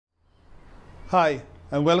Hi,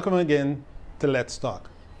 and welcome again to Let's Talk.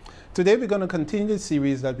 Today we're going to continue the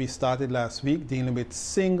series that we started last week dealing with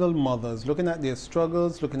single mothers, looking at their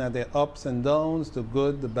struggles, looking at their ups and downs, the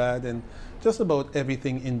good, the bad, and just about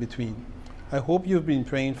everything in between. I hope you've been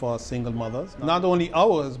praying for our single mothers, not only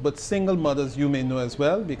ours, but single mothers you may know as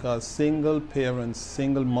well, because single parents,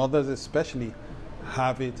 single mothers especially,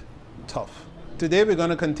 have it tough. Today we're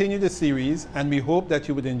going to continue the series, and we hope that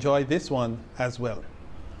you would enjoy this one as well.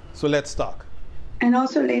 So let's talk. And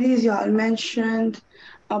also, ladies, y'all mentioned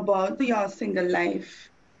about your single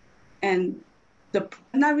life and the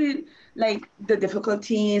not really like the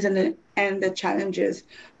difficulties and the challenges.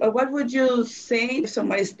 But what would you say if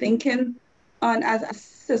somebody's thinking on as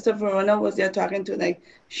Sister Verona was there talking to, like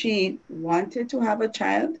she wanted to have a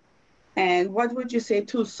child, and what would you say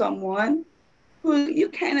to someone who you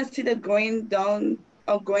kind of see that going down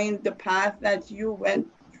or going the path that you went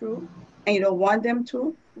through and you don't want them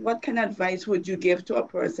to? What kind of advice would you give to a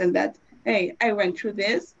person that, hey, I went through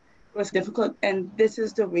this, it was difficult, and this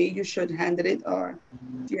is the way you should handle it, or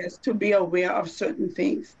yes, to be aware of certain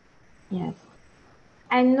things? Yes.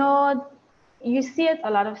 I know you see it a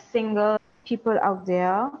lot of single people out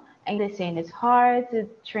there, and they're saying it's hard to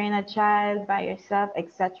train a child by yourself,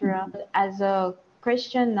 etc. As a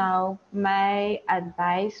Christian now, my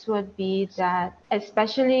advice would be that,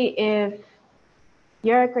 especially if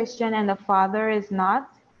you're a Christian and the father is not,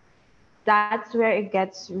 that's where it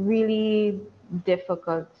gets really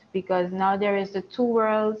difficult, because now there is the two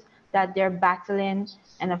worlds that they're battling,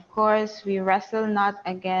 and of course we wrestle not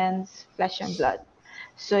against flesh and blood,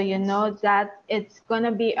 so you know that it's going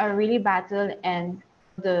to be a really battle. And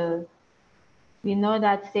the we know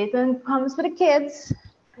that Satan comes for the kids,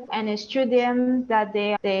 and it's through them that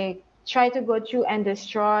they try to go through and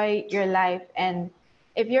destroy your life. And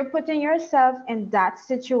if you're putting yourself in that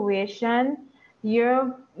situation,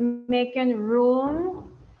 you're making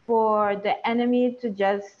room for the enemy to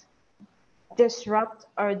just disrupt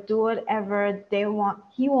or do whatever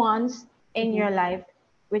he wants in your life,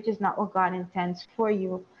 which is not what God intends for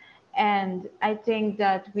you. And I think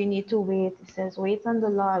that we need to wait. It says, wait on the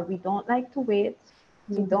Lord. We don't like to wait.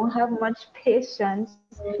 We don't have much patience.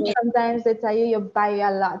 Sometimes they tell you your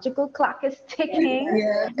biological clock is ticking,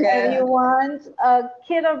 Yeah, and yeah. you want a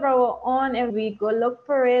kid of our own, and we go look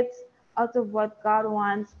for it out of what God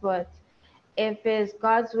wants. But if it's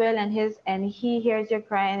God's will and He hears your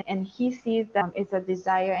cry, and He sees that it's a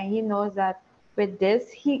desire, and He knows that with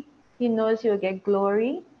this He knows you'll get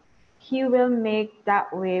glory, He will make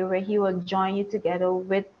that way where He will join you together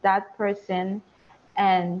with that person.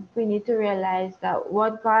 And we need to realize that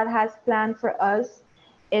what God has planned for us,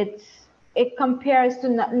 it's it compares to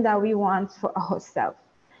nothing that we want for ourselves.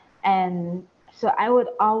 And so I would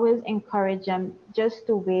always encourage them just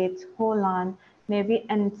to wait, hold on, maybe.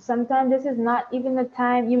 And sometimes this is not even the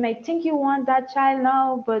time. You may think you want that child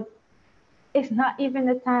now, but it's not even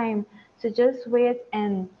the time. So just wait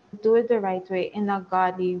and do it the right way in a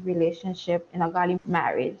godly relationship, in a godly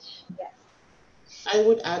marriage. Yes. I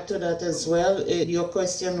would add to that as well. Your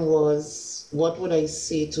question was, what would I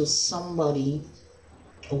say to somebody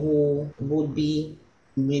who would be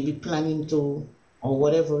maybe planning to, or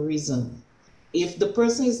whatever reason? If the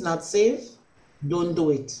person is not safe, don't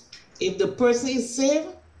do it. If the person is safe,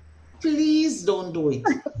 please don't do it.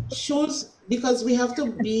 Choose, because we have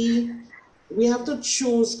to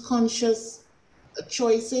choose conscious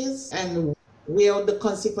choices and weigh out the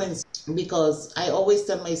consequences. Because I always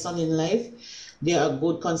tell my son in life, there are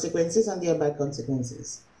good consequences and there are bad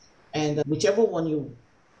consequences. And whichever one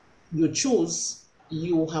you choose,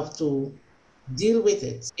 you have to deal with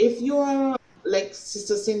it. If you are, like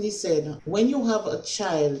Sister Cindy said, when you have a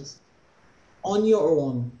child on your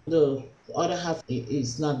own, the other half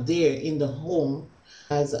is not there in the home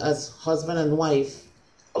as husband and wife.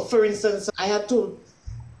 For instance, I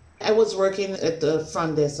was working at the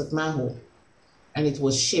front desk at my home, and it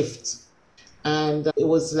was shift, and it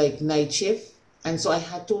was like night shift, and so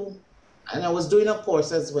and I was doing a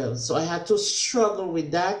course as well, so I had to struggle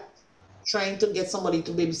with that, trying to get somebody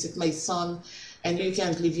to babysit my son, and you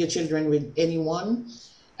can't leave your children with anyone,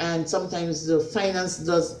 and sometimes the finance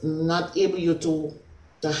does not able you to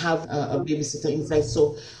have a babysitter inside.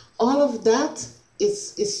 So all of that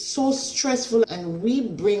is so stressful, and we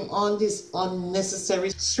bring on this unnecessary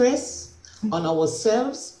stress on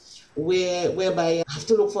ourselves, whereby I have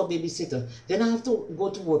to look for a babysitter, then I have to go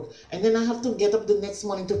to work, and then I have to get up the next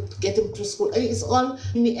morning to get him to school. And it's all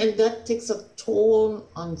in the end that takes a toll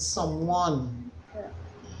on someone.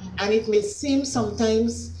 And it may seem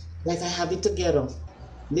sometimes like I have it together.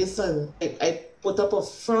 Listen, I put up a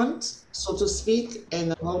front, so to speak,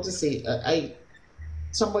 and how to say,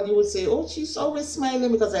 somebody would say, "Oh, she's always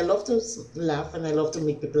smiling," because I love to laugh and I love to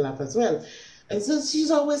make people laugh as well. And so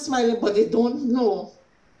she's always smiling, but they don't know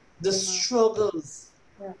the struggles,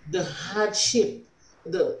 Yeah. the hardship,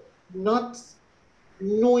 the not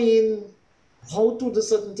knowing how to do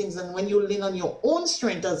certain things, and when you lean on your own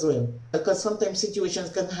strength as well. Because sometimes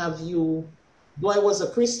situations can have you, though I was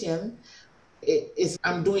a Christian,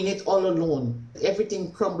 I'm doing it all alone.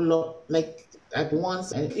 Everything crumble up like at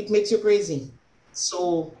once and it makes you crazy.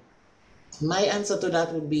 So my answer to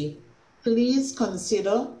that would be, please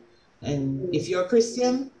consider, and if you're a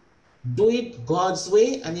Christian, do it God's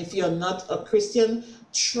way. And if you're not a Christian,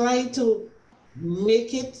 try to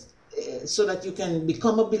make it so that you can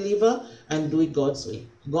become a believer and do it God's way.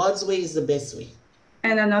 God's way is the best way.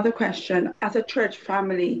 And another question, as a church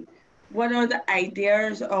family, what are the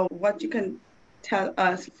ideas or what you can tell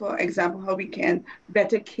us, for example, how we can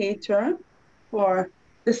better cater for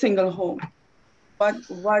the single home?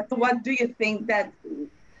 What do you think that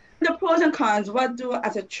the pros and cons, what do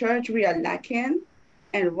as a church we are lacking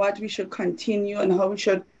and what we should continue and how we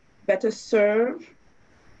should better serve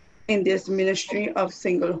in this ministry of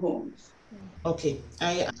single homes? Okay,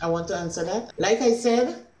 I want to answer that. Like I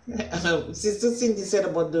said, Sister Cindy said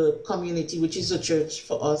about the community, which is the church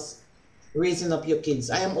for us, raising up your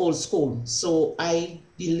kids. I am old school, so I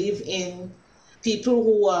believe in people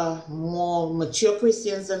who are more mature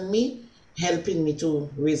Christians than me helping me to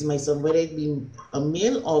raise my son, whether it be a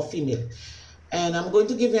male or female. And I'm going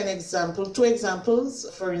to give you an example, two examples.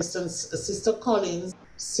 For instance, Sister Collins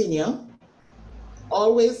Senior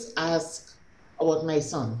always asks about my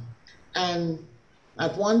son. And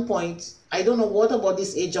at one point, I don't know what about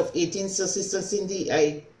this age of 18, so Sister Cindy,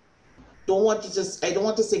 I don't want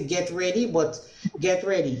to say get ready, but get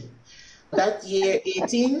ready. That year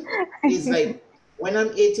 18 is like, when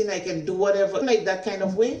I'm 18, I can do whatever, like that kind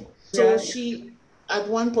of way. So Yeah. she, at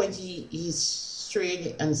one point, he's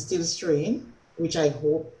straying and still straying, which I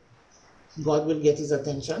hope God will get his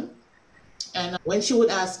attention. And when she would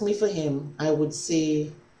ask me for him, I would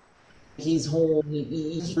say he's home.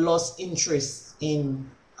 He lost interest in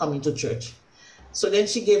coming to church. So then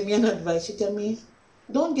she gave me an advice. She told me,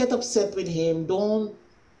 don't get upset with him. Don't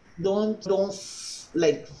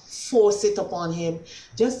like force it upon him.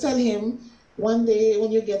 Just tell him one day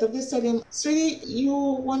when you get up, just tell him, sweetie, you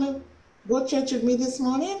want to go to church with me this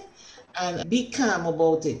morning? And be calm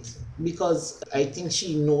about it, because I think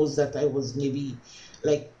she knows that I was maybe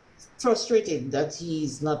like frustrated that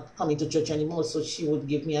he's not coming to church anymore. So she would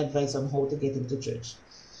give me advice on how to get him to church.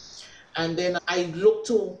 And then I look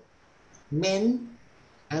to men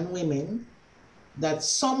and women that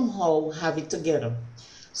somehow have it together.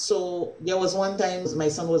 So there was one time my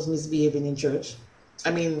son was misbehaving in church. I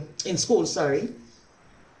mean, in school, sorry.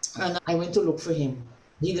 And I went to look for him.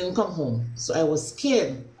 He didn't come home. So I was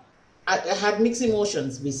scared. I had mixed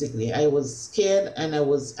emotions, basically. I was scared and I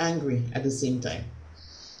was angry at the same time.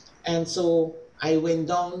 And so I went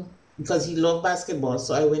down, because he loved basketball.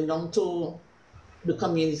 So I went down to the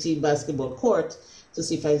community basketball court to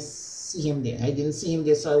see if I see him there. I didn't see him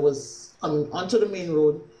there, so I was coming onto the main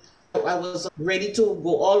road. I was ready to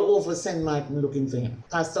go all over St. Martin looking for him.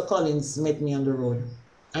 Pastor Collins met me on the road,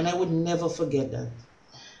 and I would never forget that.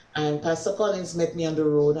 And Pastor Collins met me on the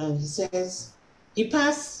road, and he says, he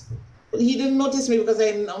passed. He didn't notice me because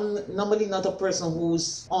I'm normally not a person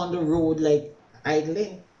who's on the road like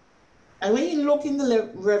idling. And when he looked in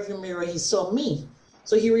the rearview mirror, he saw me.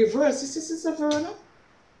 So he reversed. He said, Sister Verona,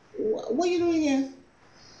 what are you doing here?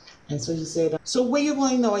 And so he said, so where you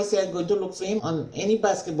going now? I said, I'm going to look for him on any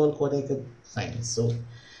basketball court I could find. So,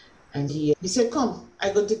 and he said, come,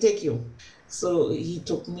 I'm going to take you. So he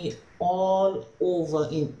took me all over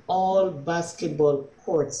in all basketball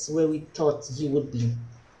courts where we thought he would be.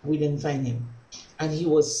 We didn't find him. And he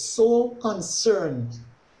was so concerned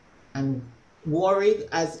and worried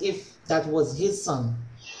as if that was his son.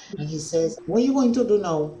 And he says, what are you going to do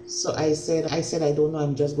now? So I said, I don't know.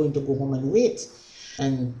 I'm just going to go home and wait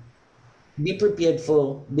and be prepared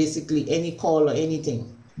for basically any call or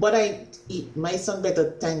anything. But my son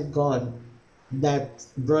better thank God that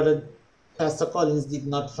brother Pastor Collins did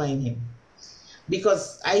not find him,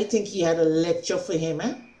 because I think he had a lecture for him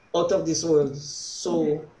out of this world.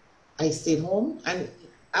 So I stayed home, and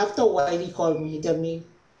after a while he called me. He told me,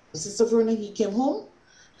 Sister Verona, he came home?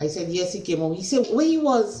 I said, yes, he came home. He said, where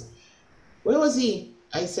was he?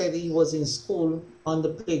 I said he was in school on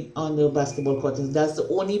the basketball court. That's the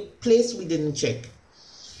only place we didn't check.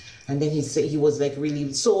 And then he said he was like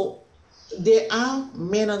relieved. So there are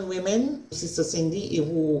men and women, Sister Cindy,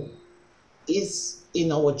 who is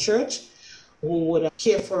in our church, who would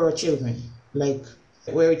care for our children, like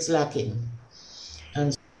where it's lacking. And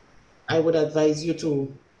I would advise you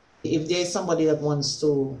to, if there's somebody that wants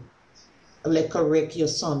to like correct your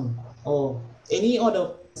son or any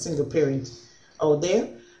other single parent out there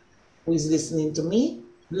who is listening to me,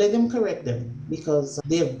 let them correct them because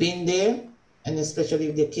they've been there, and especially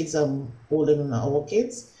if their kids are older than our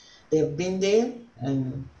kids, they've been there,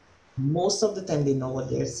 and most of the time they know what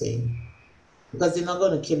they're saying because they're not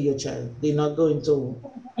going to kill your child. They're not going to,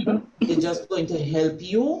 they're just going to help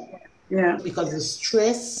you Yeah. because the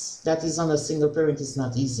stress that is on a single parent is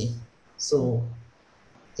not easy. So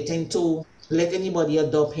I tend to let anybody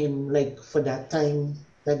adopt him like for that time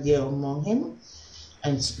that they're among him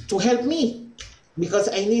and to help me because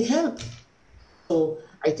I need help. So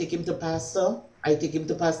I take him to Pastor, I take him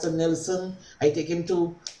to Pastor Nelson, I take him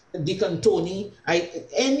to Deacon Tony.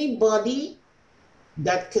 Anybody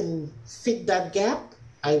that can fit that gap,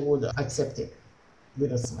 I would accept it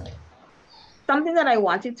with a smile. Something that I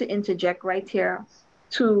wanted to interject right here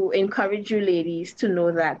to encourage you ladies to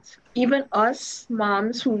know that even us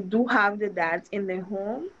moms who do have the dads in the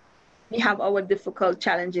home, we have our difficult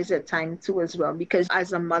challenges at times too as well, because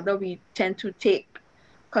as a mother we tend to take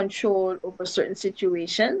control over certain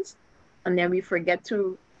situations and then we forget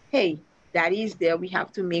to, hey, daddy is there, we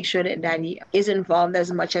have to make sure that daddy is involved as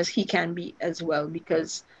much as he can be as well,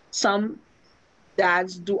 because some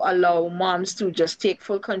dads do allow moms to just take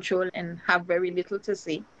full control and have very little to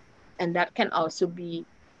say, and that can also be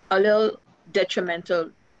a little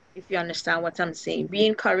detrimental, if you understand what I'm saying. Be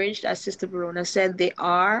encouraged, as Sister Verona said, there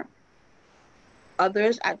are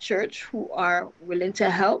others at church who are willing to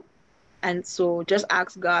help. And so just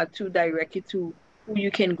ask God to direct you to who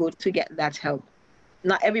you can go to get that help.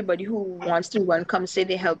 Not everybody who wants to run, come say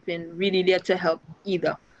they're helping, really there to help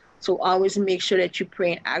either. So always make sure that you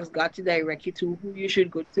pray and ask God to direct you to who you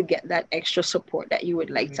should go to get that extra support that you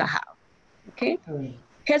would like to have. Okay?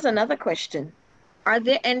 Here's another question. Are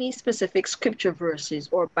there any specific scripture verses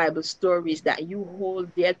or Bible stories that you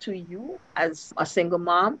hold dear to you as a single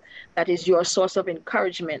mom that is your source of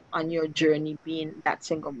encouragement on your journey being that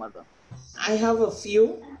single mother? I have a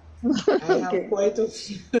few. I have Okay. quite a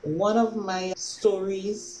few. One of my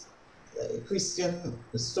stories, Christian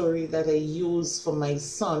story that I use for my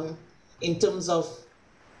son in terms of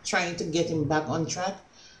trying to get him back on track,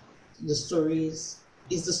 the stories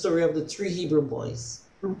is the story of the three Hebrew boys.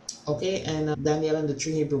 Okay, and Daniel and the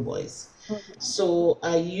three Hebrew boys. So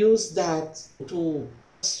I use that to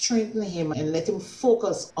strengthen him and let him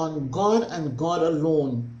focus on God and God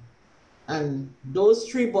alone. And those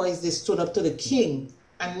three boys, they stood up to the king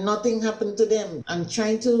and nothing happened to them. I'm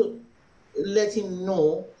trying to let him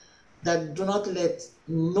know that do not let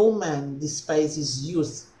no man despise his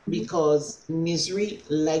youth because misery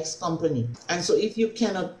likes company. And so if you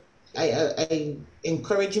cannot, I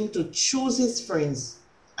encourage him to choose his friends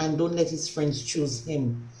and don't let his friends choose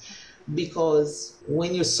him. Because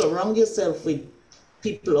when you surround yourself with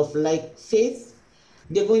people of like faith,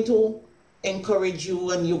 they're going to encourage you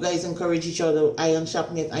and you guys encourage each other, iron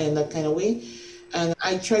sharpeneth iron, that kind of way. And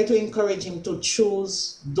I try to encourage him to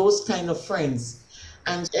choose those kind of friends.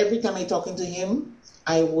 And every time I talking to him,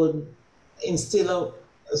 I would instill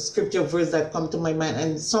a scripture verse that come to my mind.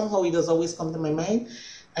 And somehow it does always come to my mind.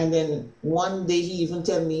 And then one day he even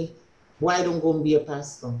tell me, why don't go and be a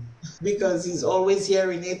pastor? Because he's always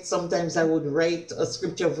hearing it. Sometimes I would write a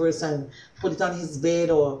scripture verse and put it on his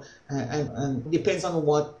bed, or and depends on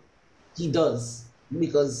what he does,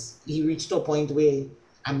 because he reached to a point where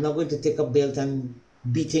I'm not going to take a belt and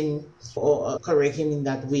beat him or correct him in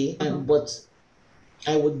that way. But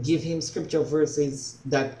I would give him scripture verses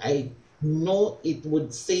that I know it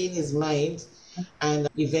would stay in his mind, and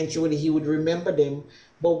eventually he would remember them.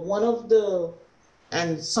 But one of the,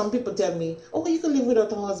 and some people tell me, oh, you can live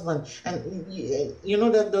without a husband. And you know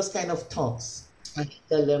that those kind of talks. I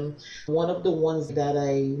tell them, one of the ones that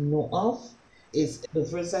I know of is the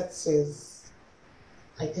verse that says,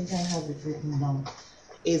 I think I have it written down,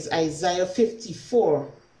 is Isaiah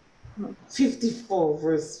 54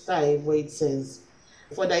 verse 5, where it says,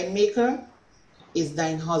 for thy maker is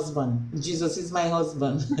thine husband. Jesus is my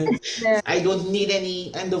husband. I don't need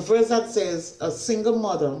any. And the verse that says, a single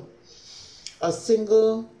mother, a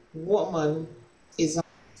single woman is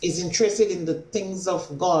interested in the things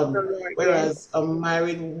of God, whereas a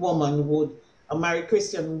married woman would, a married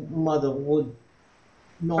Christian mother would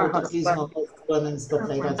know how to please her husband and stuff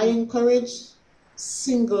like that. I encourage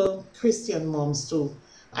single Christian moms to,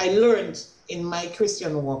 I learned in my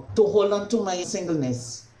Christian walk to hold on to my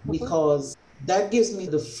singleness, because that gives me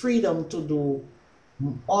the freedom to do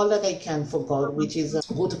all that I can for God, which is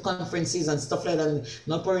go to conferences and stuff like that, and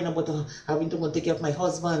not worrying about having to go take care of my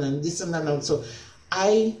husband and this and that. And so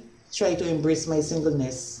I try to embrace my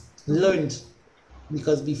singleness learned,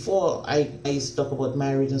 because before I used to talk about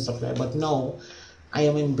marriage and stuff like that, but now I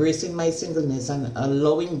am embracing my singleness and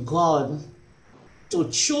allowing God to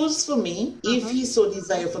choose for me if He so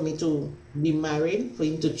desire for me to be married, for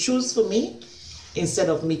Him to choose for me instead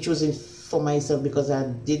of me choosing for myself, because I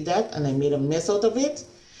did that and I made a mess out of it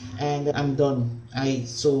and I'm done. I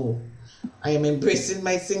am embracing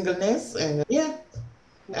my singleness, and yeah,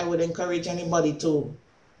 I would encourage anybody to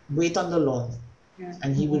wait on the Lord Yeah.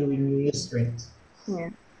 and He will renew your strength. Yeah.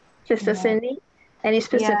 Sister Yeah. Cindy, any Yeah.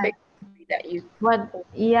 specific that you?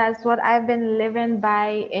 What I've been living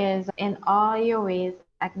by is in all your ways,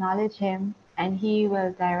 acknowledge him and he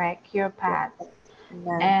will direct your path.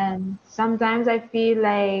 Yeah. And sometimes I feel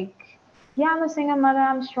like, yeah, I'm a single mother,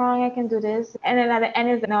 I'm strong, I can do this. And then at the end,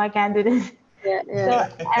 it's like, no, I can't do this. Yeah. Yeah.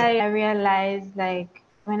 So I realized, like,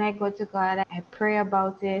 when I go to God, I pray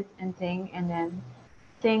about it and then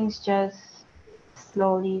things just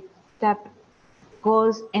slowly step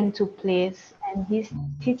goes into place. And He's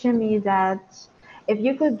teaching me that if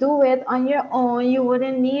you could do it on your own, you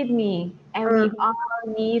wouldn't need me. And we Mhm.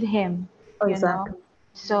 all need Him, you know? Exactly.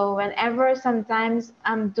 So whenever sometimes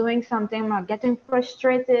I'm doing something, I'm getting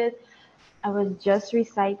frustrated, I would just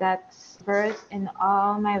recite that verse: in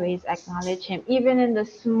all my ways, acknowledge Him. Even in the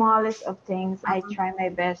smallest of things, I try my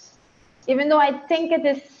best. Even though I think it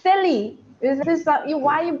is silly,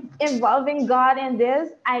 why are you involving God in this?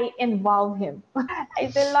 I involve Him. I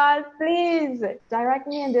say, Lord, please direct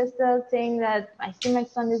me in this little thing that I see my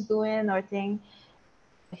son is doing or thing.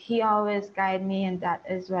 He always guide me in that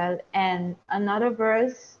as well. And another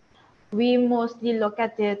verse, we mostly look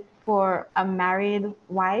at it for a married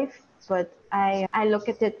wife, but I look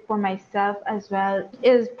at it for myself as well.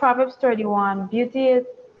 Is Proverbs 31, beauty is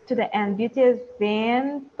to the end, beauty is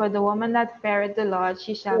vain, but the woman that feareth the Lord,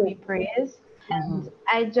 she shall be praised. And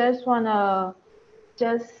I just wanna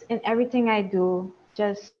just in everything I do,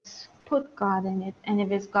 just put God in it. And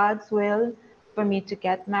if it's God's will for me to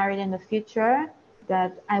get married in the future,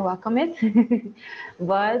 that I welcome it.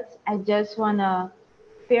 But I just want to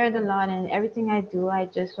fear the Lord in everything I do. I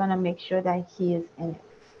just want to make sure that He is in it.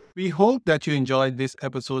 We hope that you enjoyed this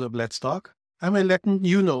episode of Let's Talk, and we're letting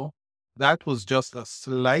you know that was just a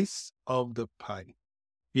slice of the pie.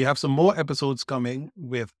 We have some more episodes coming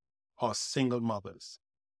with our single mothers.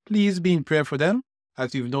 Please be in prayer for them.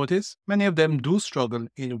 As you've noticed, many of them do struggle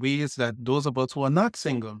in ways that those of us who are not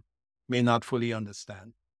single may not fully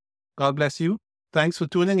understand. God bless you. Thanks for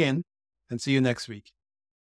tuning in, and see you next week.